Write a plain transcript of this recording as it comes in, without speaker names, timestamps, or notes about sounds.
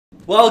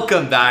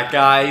Welcome back,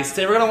 guys.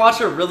 Today we're gonna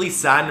watch a really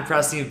sad and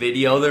depressing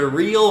video. The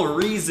real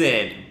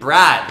reason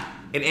Brad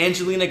and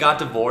Angelina got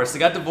divorced. They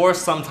got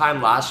divorced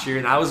sometime last year,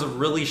 and that was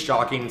really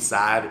shocking and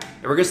sad.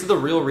 And we're gonna see the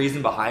real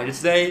reason behind it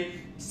today.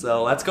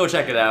 So let's go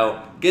check it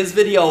out. Give this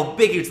video a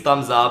big huge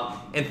thumbs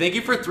up, and thank you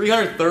for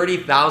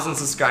 330,000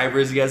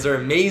 subscribers. You guys are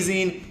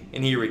amazing.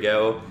 And here we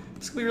go.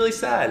 It's gonna be really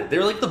sad.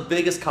 They're like the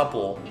biggest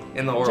couple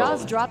in the world.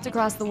 Jaws dropped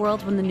across the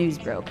world when the news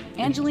broke.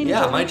 Angelina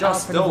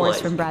filed for divorce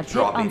from Brad Pitt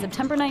on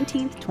September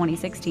 19th,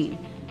 2016.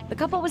 The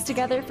couple was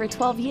together for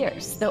 12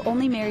 years, though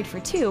only married for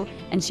 2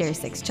 and share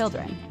 6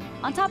 children.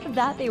 On top of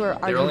that, they were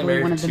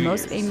arguably one of the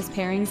most famous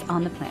pairings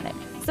on the planet.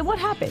 So what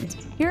happened?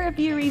 Here are a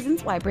few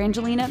reasons why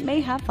Brangelina may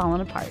have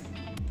fallen apart.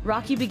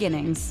 Rocky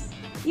beginnings.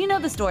 You know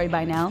the story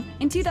by now.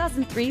 In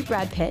 2003,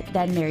 Brad Pitt,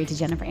 then married to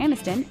Jennifer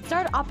Aniston,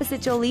 starred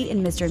opposite Jolie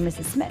in Mr. and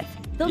Mrs. Smith.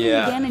 Filming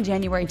began in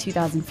January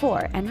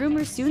 2004, and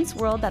rumors soon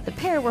swirled that the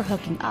pair were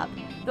hooking up,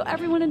 though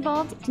everyone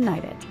involved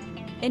denied it.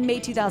 In May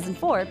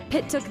 2004,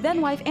 Pitt took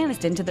then-wife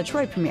Aniston to the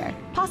Troy premiere,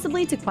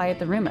 possibly to quiet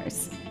the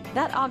rumors.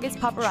 That August,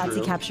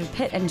 paparazzi captured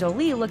Pitt and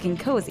Jolie looking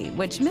cozy,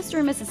 which Mr.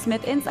 and Mrs.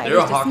 Smith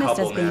insiders dismissed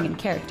as being in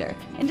character.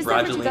 In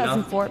December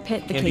 2004,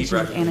 Pitt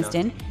vacationed with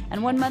Aniston,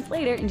 and 1 month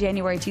later, in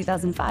January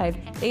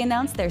 2005, they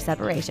announced their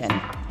separation.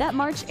 That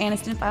March,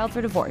 Aniston filed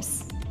for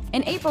divorce.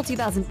 In April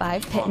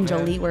 2005, Pitt and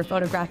Jolie were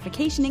photographed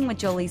vacationing with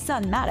Jolie's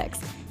son, Maddox,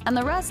 and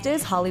the rest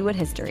is Hollywood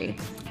history.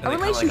 A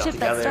relationship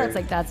that starts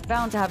like that's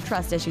bound to have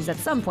trust issues at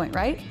some point,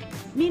 right?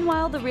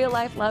 Meanwhile, the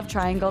real-life love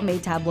triangle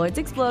made tabloids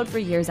explode for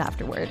years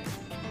afterward.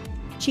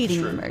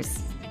 Cheating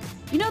rumors.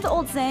 You know the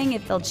old saying,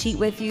 if they'll cheat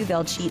with you,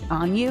 they'll cheat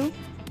on you?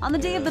 On the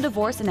day of the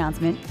divorce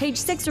announcement, Page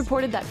 6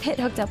 reported that Pitt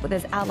hooked up with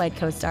his allied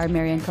co-star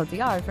Marion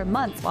Cotillard for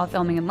months while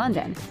filming in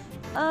London.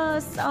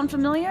 Sound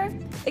familiar?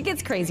 It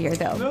gets crazier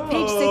though.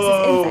 Page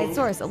 6's inside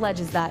source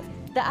alleges that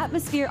the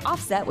atmosphere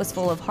offset was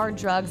full of hard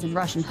drugs and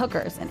Russian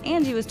hookers, and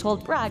Angie was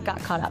told Brad got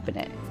caught up in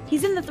it.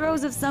 He's in the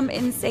throes of some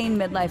insane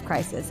midlife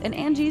crisis, and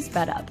Angie's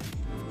fed up.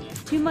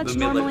 Too much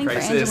normaling for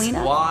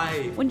Angelina?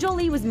 Why? When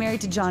Jolie was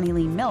married to Johnny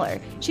Lee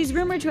Miller, she's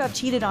rumored to have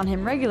cheated on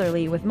him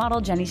regularly with model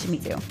Jenny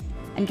Shimizu,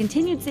 and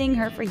continued seeing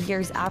her for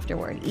years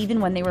afterward,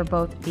 even when they were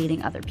both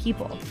dating other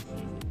people.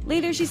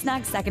 Later, she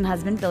snagged second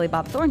husband Billy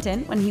Bob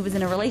Thornton when he was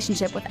in a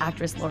relationship with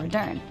actress Laura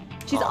Dern.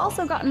 She's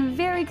also gotten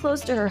very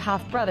close to her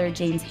half-brother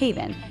James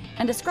Haven,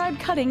 and described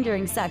cutting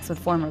during sex with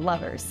former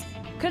lovers.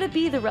 Could it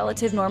be the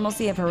relative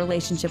normalcy of her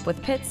relationship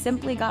with Pitt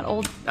simply got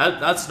old?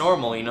 That's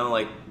normal, you know,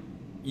 like,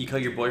 you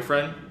cut your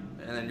boyfriend,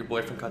 and then your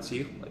boyfriend cuts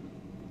you. Like,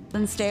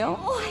 and stale?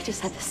 Oh, I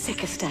just had the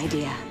sickest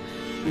idea.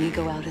 We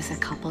go out as a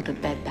couple to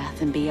Bed Bath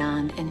 &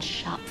 Beyond and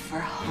shop for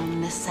home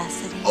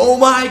necessities. Oh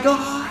my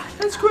god,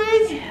 that's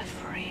crazy.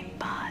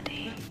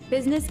 Everybody.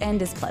 Business and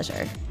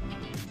displeasure.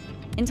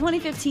 In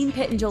 2015,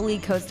 Pitt and Jolie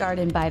co-starred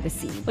in By the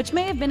Sea, which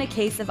may have been a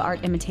case of art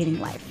imitating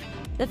life.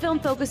 The film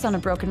focused on a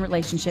broken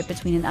relationship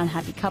between an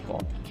unhappy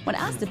couple. When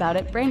asked about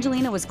it,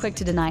 Brangelina was quick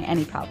to deny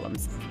any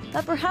problems.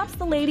 That perhaps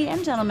the lady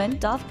and gentleman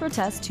doth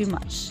protest too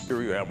much.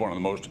 Here you have one of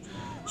the most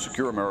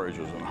secure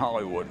marriages in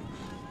Hollywood,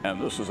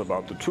 and this is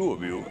about the two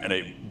of you in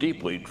a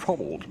deeply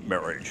troubled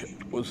marriage.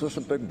 Was this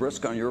a big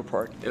risk on your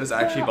part? It was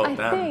actually about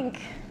them. I think,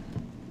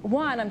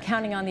 one, I'm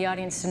counting on the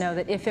audience to know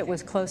that if it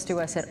was close to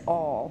us at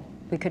all,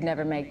 we could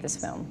never make this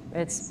film.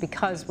 It's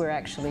because we're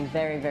actually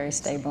very, very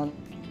stable.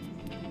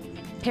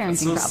 Parenting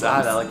so problems.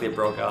 Sad. I like they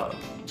broke up.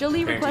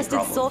 Jolie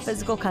requested sole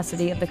physical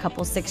custody of the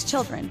couple's 6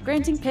 children,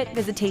 granting Pitt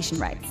visitation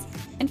rights.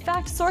 In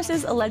fact,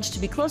 sources alleged to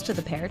be close to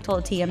the pair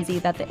told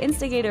TMZ that the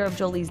instigator of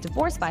Jolie's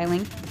divorce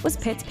filing was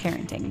Pitt's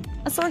parenting.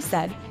 A source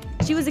said,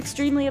 she was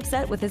extremely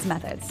upset with his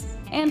methods,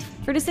 and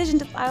her decision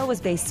to file was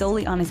based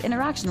solely on his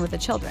interaction with the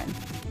children.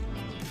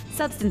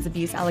 Substance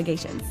abuse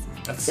allegations.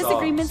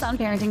 Disagreements on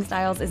parenting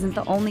styles isn't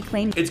the only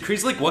claim. It's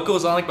crazy, like, what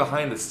goes on, like,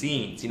 behind the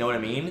scenes, you know what I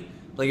mean?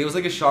 Like, it was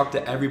like a shock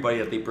to everybody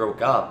that they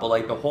broke up, but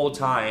like the whole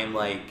time,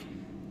 like,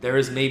 there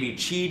was maybe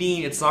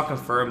cheating. It's not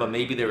confirmed, but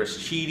maybe there was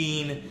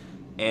cheating,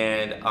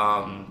 and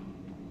I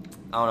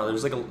don't know. There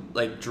was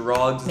like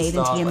drugs and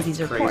stuff. Made in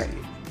TMZ's report. Crazy.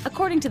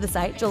 According to the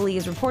site, Jolie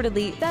is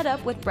reportedly fed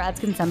up with Brad's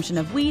consumption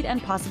of weed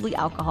and possibly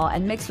alcohol,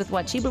 and mixed with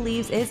what she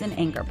believes is an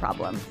anger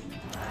problem.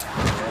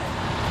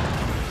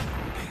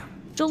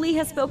 Jolie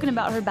has spoken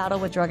about her battle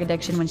with drug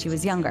addiction when she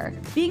was younger.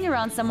 Being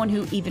around someone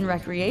who even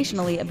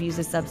recreationally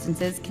abuses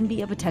substances can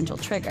be a potential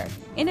trigger,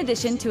 in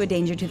addition to a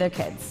danger to their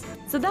kids.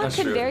 So that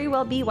could very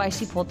well be why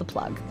she pulled the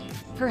plug.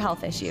 Her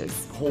health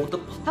issues.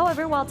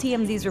 However, while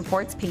TMZ's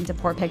reports paint a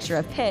poor picture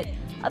of Pitt,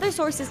 other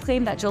sources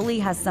claim that Jolie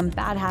has some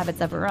bad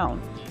habits of her own.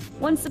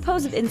 One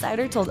supposed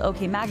insider told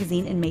OK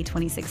Magazine in May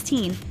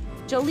 2016,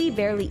 Jolie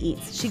barely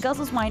eats, she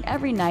guzzles wine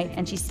every night,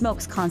 and she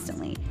smokes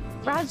constantly.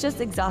 Brad's just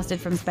exhausted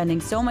from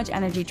spending so much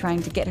energy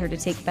trying to get her to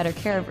take better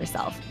care of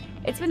herself.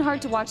 It's been hard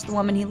to watch the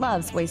woman he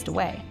loves waste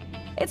away.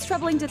 It's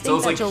troubling to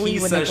think that Jolie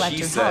would neglect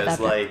her health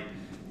after. Like,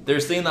 they're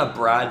saying that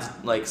Brad's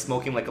like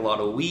smoking like a lot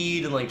of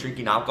weed and like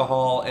drinking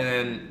alcohol, and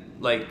then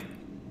like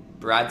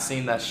Brad's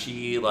saying that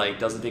she like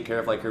doesn't take care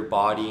of like her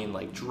body and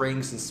like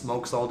drinks and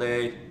smokes all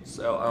day.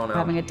 So I don't know.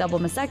 Having a double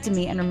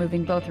mastectomy and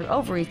removing both her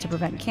ovaries to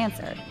prevent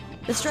cancer.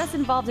 The stress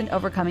involved in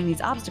overcoming these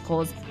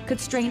obstacles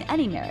could strain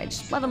any marriage,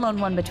 let alone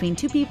one between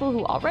two people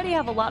who already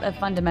have a lot of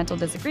fundamental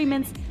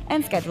disagreements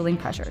and scheduling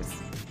pressures.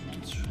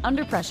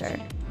 Under pressure.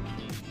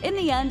 In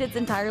the end, it's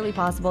entirely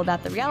possible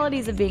that the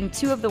realities of being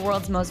two of the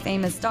world's most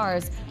famous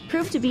stars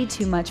proved to be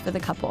too much for the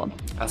couple.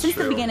 Since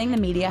the beginning, the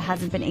media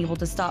hasn't been able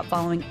to stop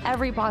following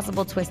every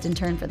possible twist and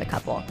turn for the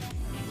couple.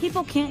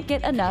 People can't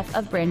get enough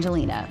of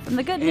Brangelina, from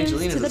the good news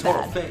to the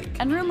bad.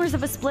 And rumors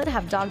of a split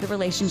have dogged the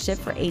relationship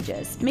for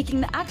ages,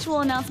 making the actual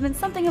announcement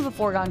something of a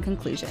foregone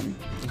conclusion.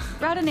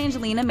 Brad and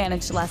Angelina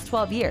managed to last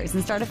 12 years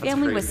and start a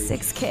family with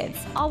 6 kids,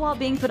 all while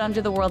being put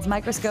under the world's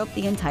microscope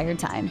the entire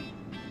time.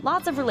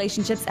 Lots of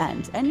relationships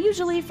end, and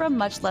usually from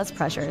much less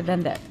pressure than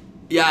this.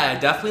 Yeah,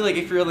 definitely, like,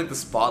 if you're in, like, the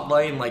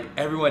spotlight and, like,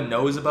 everyone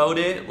knows about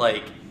it,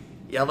 like,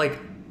 yeah, like,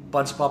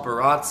 bunch of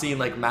paparazzi and,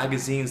 like,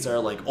 magazines that are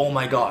like, oh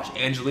my gosh,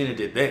 Angelina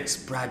did this,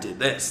 Brad did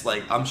this.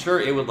 Like, I'm sure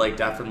it would, like,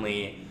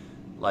 definitely,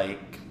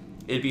 like,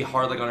 it'd be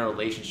hard, like, on a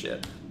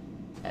relationship.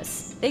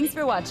 Yes. Thanks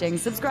for watching.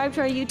 Subscribe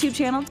to our YouTube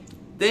channel.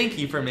 Thank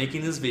you for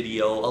making this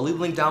video. I'll leave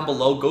a link down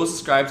below. Go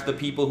subscribe to the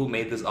people who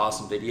made this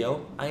awesome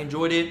video. I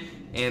enjoyed it.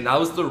 And that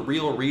was the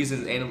real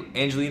reason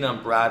Angelina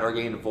and Brad are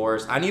getting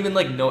divorced. I didn't even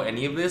like know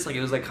any of this. Like,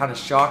 it was like kind of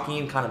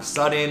shocking, kind of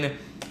sudden.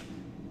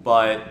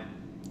 But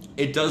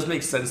it does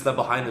make sense that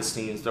behind the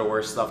scenes there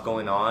were stuff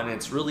going on. And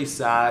it's really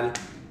sad.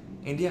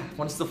 And yeah,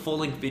 once the full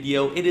length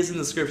video, it is in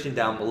the description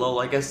down below,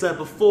 like I said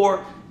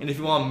before. And if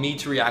you want me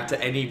to react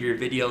to any of your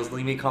videos,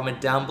 leave me a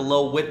comment down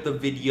below with the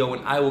video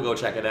and I will go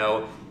check it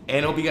out.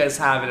 And I hope you guys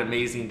have an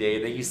amazing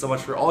day. Thank you so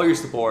much for all your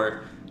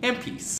support, and peace.